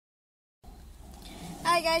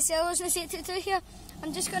Hi guys, so I was going to say it to here.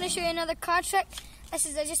 I'm just going to show you another card trick. This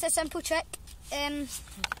is just a simple trick. And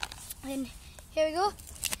here we go.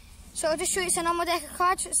 So I'll just show you it's a normal deck of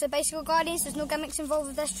cards. It's the Bicycle Guardians. There's no gimmicks involved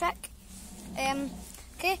with this trick.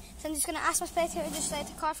 Okay, so I'm just going to ask my spectator to just select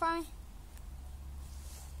a card for me.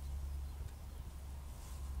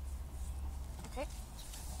 Okay.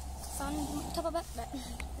 It's on top of it, but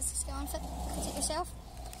let's just get on with it. You can take yourself.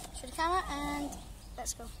 Show the camera and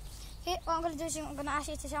let's go. Okay, what I'm going to do is I'm going to ask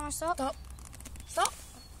you to tell me stop. Stop. Stop.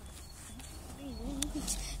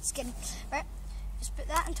 Just kidding. Right, just put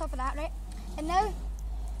that on top of that, right? And now,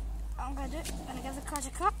 what I'm going to do, I'm going to give the cards a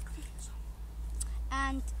cut.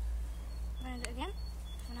 And I'm going to do it again.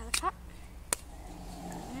 Another cut.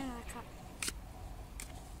 And another cut.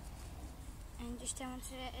 And just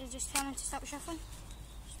tell them to stop shuffling.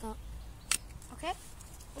 Stop. Okay?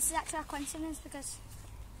 This is actually a coincidence because...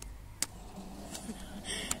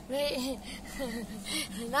 Wait,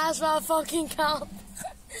 that's what fucking count.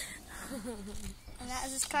 And that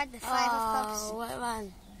is this card, the Five of Cups. Oh, what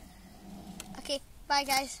man. Okay, bye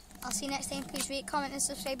guys. I'll see you next time. Please rate, comment and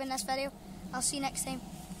subscribe in this video. I'll see you next time.